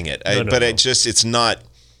 suggesting Right. it, No, but no. it's not.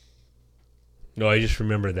 No, I just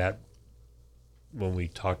remember that when we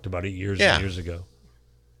talked about it years Yeah. and years ago.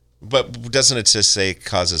 But doesn't it just say it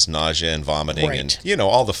causes nausea and vomiting Right. and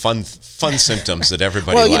all the fun symptoms that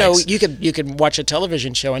everybody Well, likes? you could watch a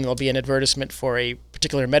television show and there'll be an advertisement for a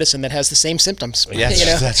particular medicine that has the same symptoms.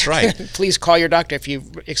 Yes, that's right. Please call your doctor if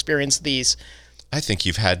you've experienced these. I think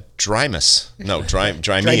you've had Drymus. No, Drymia.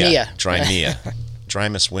 Drymia.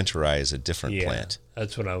 Drymus winteri is a different Yeah, plant.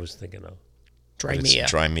 that's what I was thinking of. But it's Drymia.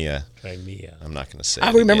 Drymia. Crimea. I'm not going to say I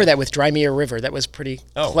it remember again. that with Drymia River. That was pretty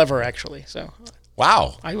Oh. clever, actually. So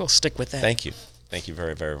Wow. I will stick with that. Thank you. Thank you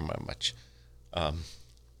very, very much.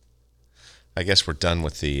 I guess we're done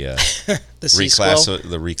with the The sea squill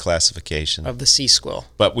the reclassification. of the sea squill.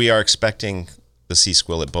 But we are expecting the sea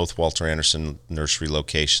squill at both Walter Anderson nursery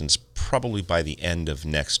locations probably by the end of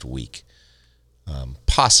next week,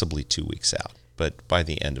 possibly 2 weeks out, but by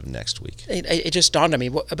the end of next week. It just dawned on me,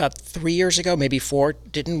 about 3 years ago, maybe 4,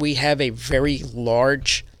 didn't we have a very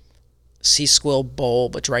large sea squill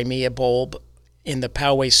bulb, a Drymia bulb, in the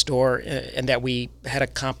Poway store, and that we had a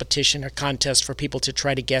contest for people to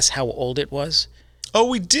try to guess how old it was? Oh,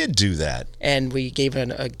 we did do that. And we gave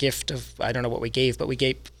a gift of, I don't know what we gave, but we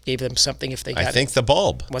gave them something if they got I think the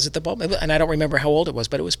bulb. Was it the bulb? And I don't remember how old it was,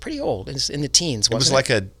 but it was pretty old. It was in the teens, It was wasn't like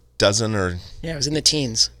a dozen or Yeah, it was in the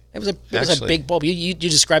teens. It was a Actually- big bulb. You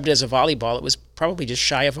described it as a volleyball. It was probably just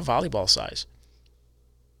shy of a volleyball size.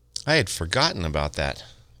 I had forgotten about that.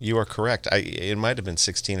 You are correct. It might have been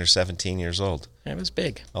 16 or 17 years old. It was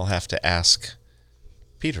big. I'll have to ask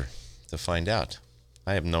Peter to find out.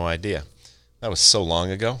 I have no idea. That was so long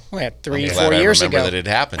ago. Well, yeah, I'm 3, glad 4 I years remember ago. that it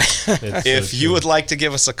happened. It's If so you true. would like to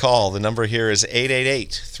give us a call, the number here is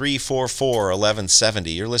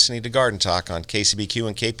 888-344-1170. You're listening to Garden Talk on KCBQ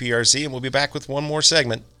and KPRZ, and we'll be back with one more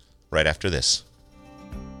segment right after this.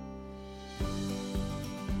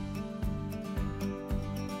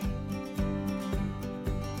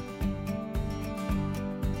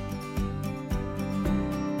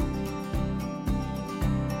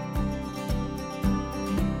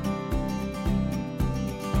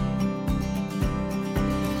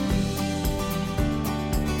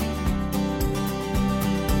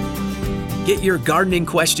 Get your gardening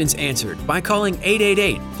questions answered by calling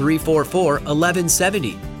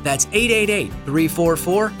 888-344-1170. That's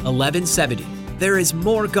 888-344-1170. There is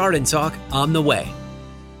more Garden Talk on the way.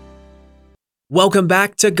 Welcome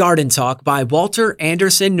back to Garden Talk by Walter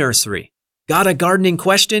Anderson Nursery. Got a gardening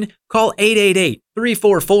question? Call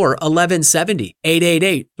 888-344-1170.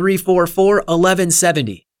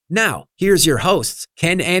 888-344-1170. Now, here's your hosts,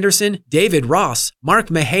 Ken Anderson, David Ross, Mark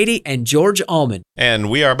Mahady, and George Allman. And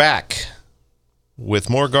we are back with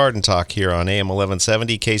more Garden Talk here on AM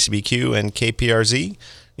 1170, KCBQ, and KPRZ.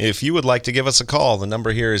 If you would like to give us a call, the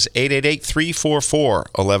number here is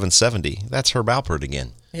 888-344-1170. That's Herb Alpert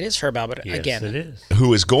again. It is Herb Alpert again. Yes, it is.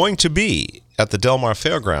 Who is going to be at the Del Mar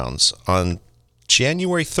Fairgrounds on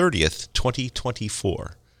January 30th,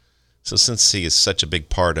 2024. So since he is such a big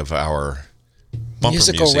part of our bumper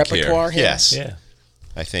musical music repertoire here, here. yes, Yeah.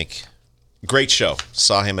 I think great show.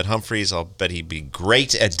 Saw him at Humphreys. I'll bet he'd be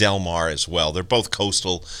great at Del Mar as well. They're both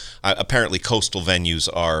coastal. Apparently, coastal venues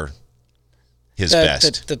are his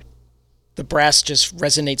best. The brass just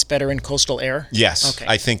resonates better in coastal air. Yes, Okay.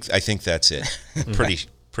 I think that's it.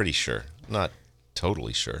 Pretty sure. Not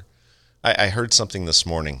totally sure. I heard something this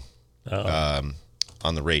morning on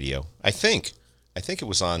the radio. I think it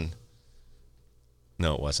was on.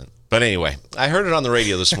 No, it wasn't. But anyway, I heard it on the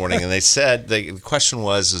radio this morning, and they said the question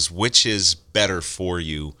was which is better for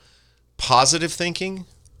you, positive thinking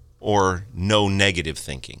or no negative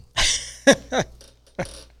thinking?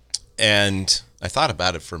 And I thought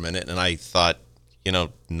about it for a minute, and I thought,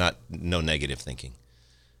 no negative thinking.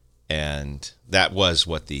 And that was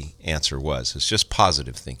what the answer was. It's just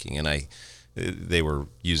positive thinking. And they were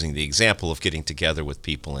using the example of getting together with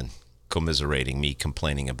people and commiserating me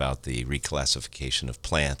complaining about the reclassification of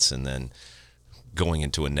plants and then going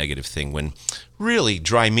into a negative thing when really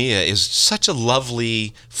Drymea is such a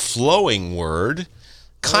lovely flowing word.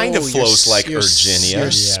 Kind of flows like Erginia.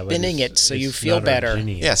 You're spinning it so you feel better.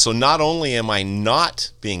 Yeah, so not only am I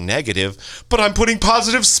not being negative, but I'm putting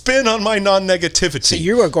positive spin on my non-negativity. So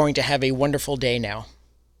you are going to have a wonderful day now.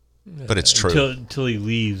 But it's true. Until he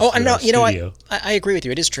leaves. Oh, no, studio. I agree with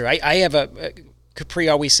you. It is true. I have Capri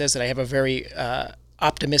always says that I have a very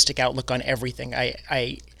optimistic outlook on everything.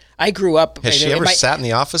 I grew up. Has she ever sat in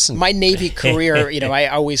the office? And my Navy career, I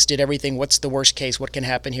always did everything. What's the worst case? What can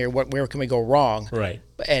happen here? Where can we go wrong? Right.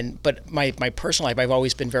 But my personal life, I've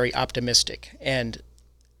always been very optimistic, and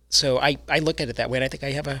so I look at it that way. And I think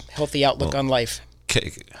I have a healthy outlook on life.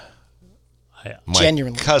 My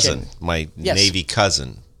Genuinely, cousin, my Yes. Navy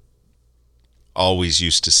cousin, always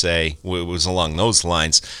used to say, it was along those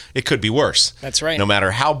lines, it could be worse. That's right. No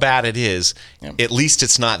matter how bad it is, at least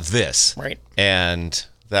it's not this. Right. And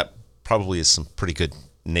that probably is some pretty good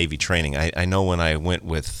Navy training. I know when I went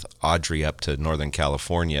with Audrey up to Northern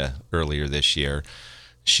California earlier this year,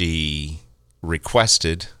 she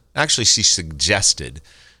suggested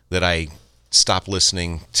that I stop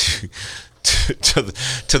listening to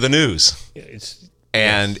the news.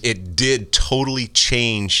 And it did totally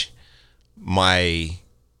change my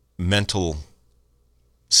mental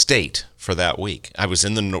state for that week. I was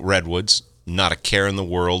in the Redwoods, not a care in the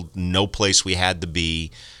world, no place we had to be,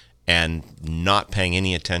 and not paying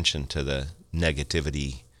any attention to the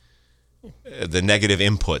negativity, the negative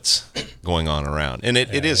inputs going on around. And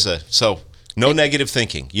it is no negative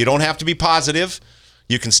thinking. You don't have to be positive.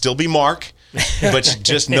 You can still be Mark, but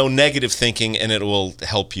just no negative thinking, and it will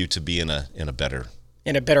help you to be in a better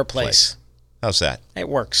place. How's that? It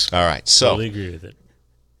works. All right. So Totally agree with it.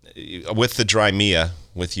 with the Drymea,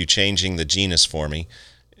 with you changing the genus for me,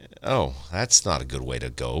 that's not a good way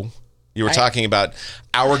to go. You were talking about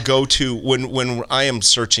our go-to when I am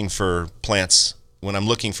searching for plants, when I'm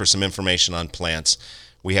looking for some information on plants,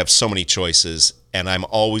 we have so many choices, and I'm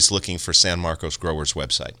always looking for San Marcos Growers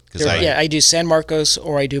website. I do San Marcos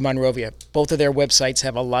or I do Monrovia. Both of their websites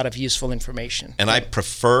have a lot of useful information. And I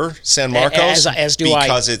prefer San Marcos as do I.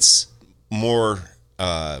 because it's more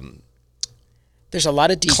there's a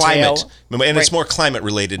lot of detail. climate, and it's more climate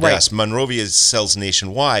related to Right. us. Monrovia sells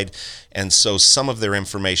nationwide, and so some of their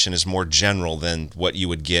information is more general than what you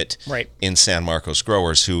would get in San Marcos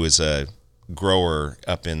Growers, who is a grower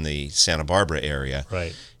up in the Santa Barbara area.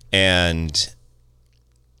 Right. And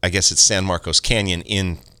I guess it's San Marcos Canyon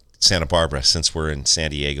in Santa Barbara, since we're in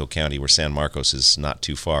San Diego County, where San Marcos is not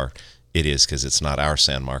too far. It is, because it's not our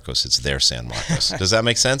San Marcos, it's their San Marcos. Does that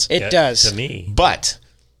make sense? It does. To me. But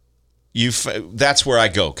that's where I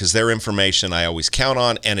go, because their information I always count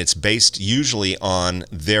on, and it's based usually on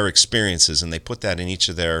their experiences, and they put that in each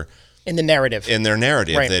of their in their narrative,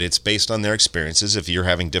 that it's based on their experiences. If you're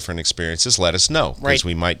having different experiences, let us know, because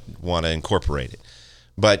we might want to incorporate it.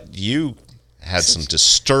 But you had some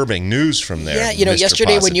disturbing news from there. Yeah, Mr.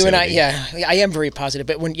 yesterday when you and I, Positivity. I am very positive,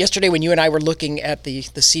 but yesterday when you and I were looking at the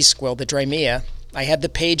sea squill, the Drimea, I had the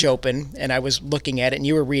page open and I was looking at it and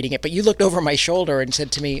you were reading it, but you looked over my shoulder and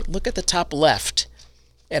said to me, look at the top left.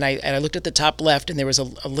 And I looked at the top left and there was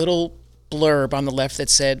a little blurb on the left that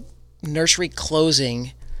said nursery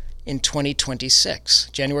closing in 2026,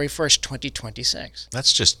 January 1st, 2026.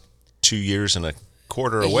 That's just 2 years and a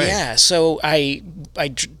quarter away. Yeah, so I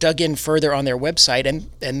dug in further on their website,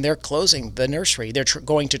 and they're closing the nursery. They're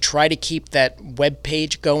going to try to keep that web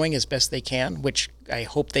page going as best they can, which I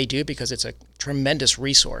hope they do because it's a tremendous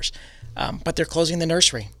resource. But they're closing the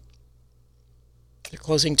nursery. They're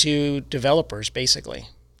closing to developers, basically,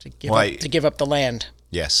 to give up the land.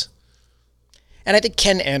 Yes. And I think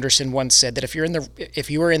Ken Anderson once said that if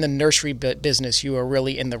you are in the nursery business, you are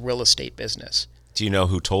really in the real estate business. Do you know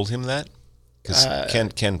who told him that? Because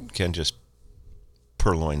Ken just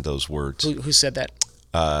purloined those words. Who said that?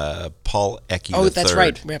 Paul Ecke Oh, III. that's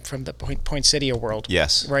right. Yeah, from the Poinsettia world.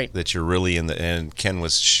 Yes. Right. That you're really and Ken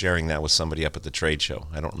was sharing that with somebody up at the trade show.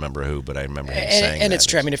 I don't remember who, but I remember him saying that. And it's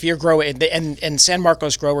true. I mean, if you're growing, and San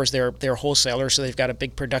Marcos growers, they're wholesalers, so they've got a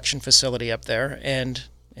big production facility up there, and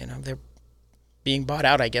they're being bought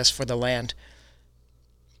out, I guess, for the land.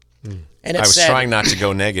 And it's I was sad. trying not to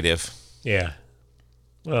go negative, Yeah.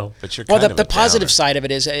 Well, but you're Well, kind of the a positive downer. side of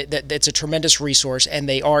it is that it's a tremendous resource, and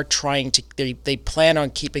they are trying to. They plan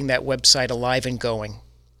on keeping that website alive and going.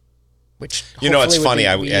 Which You know, it's hopefully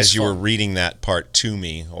funny. would be As you were useful. reading that part to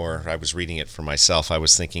me, or I was reading it for myself, I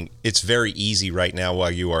was thinking it's very easy right now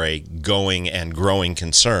while you are a going and growing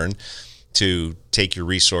concern to take your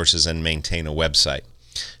resources and maintain a website.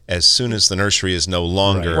 As soon as the nursery is no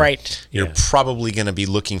longer, Right. you're Yeah. probably going to be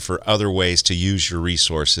looking for other ways to use your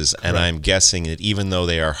resources. And I'm guessing that even though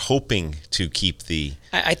they are hoping to keep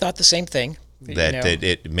I thought the same thing. that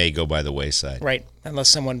it may go by the wayside. Right, unless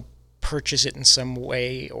someone purchases it in some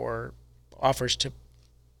way or offers to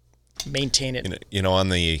maintain it. You know, on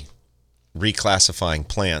the reclassifying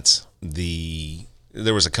plants,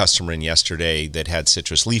 there was a customer in yesterday that had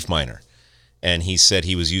citrus leaf miner, and he said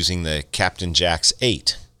he was using the Captain Jack's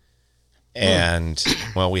 8. And,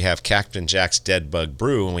 well, we have Captain Jack's Dead Bug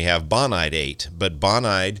Brew, and we have Bonide 8. But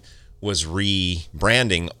Bonide was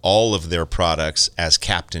rebranding all of their products as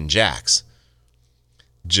Captain Jack's,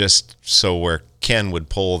 just so where Ken would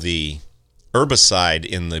pull the herbicide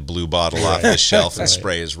in the blue bottle off the shelf and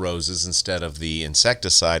spray his roses instead of the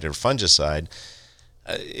insecticide or fungicide.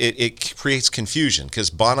 It creates confusion because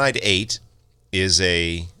Bonide 8 is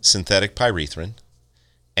a synthetic pyrethrin,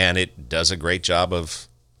 and it does a great job of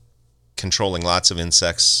controlling lots of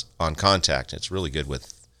insects on contact. It's really good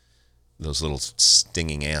with those little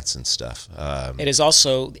stinging ants and stuff. It is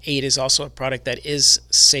also 8 is also a product that is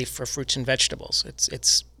safe for fruits and vegetables.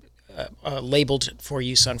 It's labeled for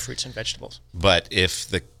use on fruits and vegetables. But if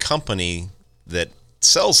the company that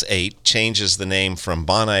sells 8 changes the name from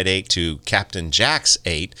Bonide 8 to Captain Jack's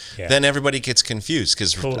 8, then everybody gets confused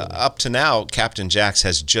because up to now, Captain Jack's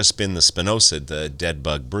has just been the Spinosad, the Dead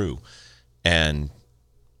Bug Brew, and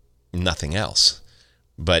nothing else.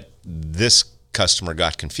 But this customer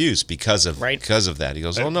got confused because of that. He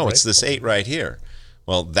goes, "Oh no, it's this 8 right here."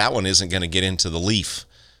 Well, that one isn't going to get into the leaf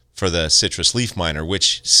for the citrus leaf miner,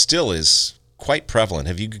 which still is quite prevalent.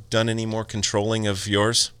 Have you done any more controlling of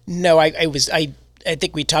yours? No, I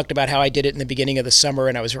think we talked about how I did it in the beginning of the summer,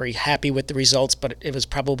 and I was very happy with the results, but it was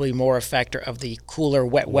probably more a factor of the cooler,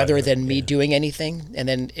 wet weather than me doing anything. And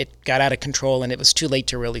then it got out of control, and it was too late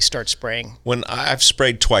to really start spraying. When I've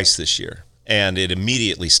sprayed twice this year, and it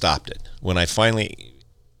immediately stopped it. When I finally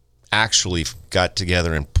actually got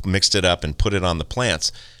together and mixed it up and put it on the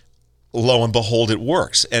plants, lo and behold, it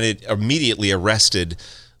works. And it immediately arrested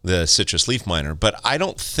the citrus leaf miner. But I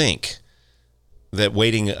don't think that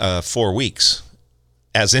waiting 4 weeks,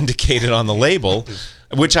 as indicated on the label,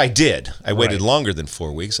 which I did. I waited longer than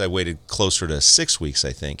 4 weeks. I waited closer to 6 weeks,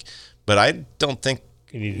 I think. But I don't think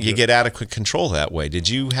you get adequate control that way. Did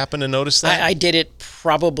you happen to notice that? I did it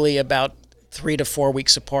probably about 3 to 4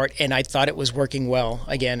 weeks apart, and I thought it was working well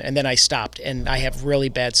again, and then I stopped, and I have really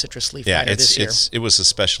bad citrus leaf miner this year. It was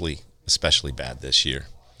especially bad this year.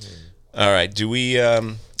 All right. Do we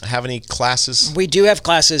have any classes? We do have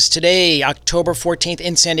classes today, October 14th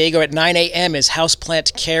in San Diego at 9 a.m. is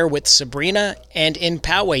Houseplant Care with Sabrina, and in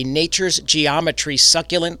Poway, Nature's Geometry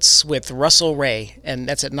Succulents with Russell Ray, and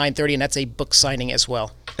that's at 9:30, and that's a book signing as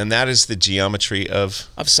well. And that is the geometry of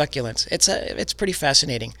Succulents. It's pretty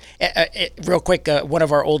fascinating. Real quick, one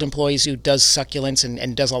of our old employees who does succulents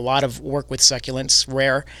and does a lot of work with succulents,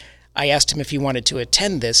 Rare, I asked him if he wanted to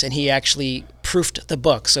attend this, and he actually proofed the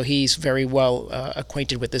book. So he's very well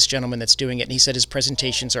acquainted with this gentleman that's doing it. And he said his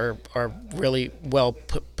presentations are really well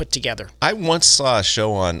put together. I once saw a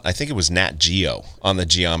show on, I think it was Nat Geo, on the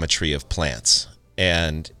geometry of plants.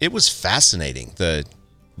 And it was fascinating, the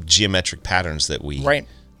geometric patterns that we take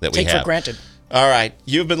have for granted. All right.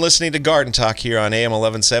 You've been listening to Garden Talk here on AM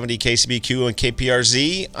 1170, KCBQ, and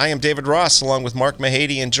KPRZ. I am David Ross, along with Mark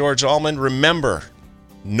Mahady and George Allman. Remember,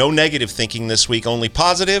 no negative thinking this week, only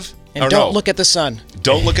positive. And don't look at the sun.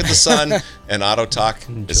 Don't look at the sun. And Auto Talk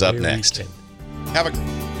is up next. Have a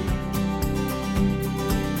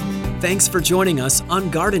Thanks for joining us on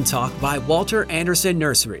Garden Talk by Walter Anderson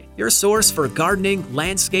Nursery, your source for gardening,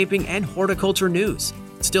 landscaping, and horticulture news.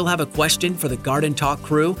 Still have a question for the Garden Talk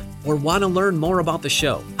crew or want to learn more about the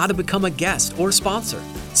show, how to become a guest or sponsor?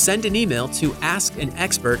 Send an email to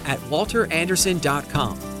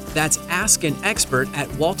askanexpert@walteranderson.com. That's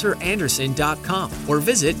askanexpert@walteranderson.com or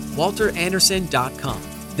visit walteranderson.com.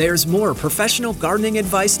 There's more professional gardening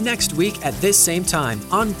advice next week at this same time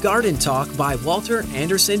on Garden Talk by Walter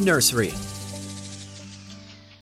Anderson Nursery.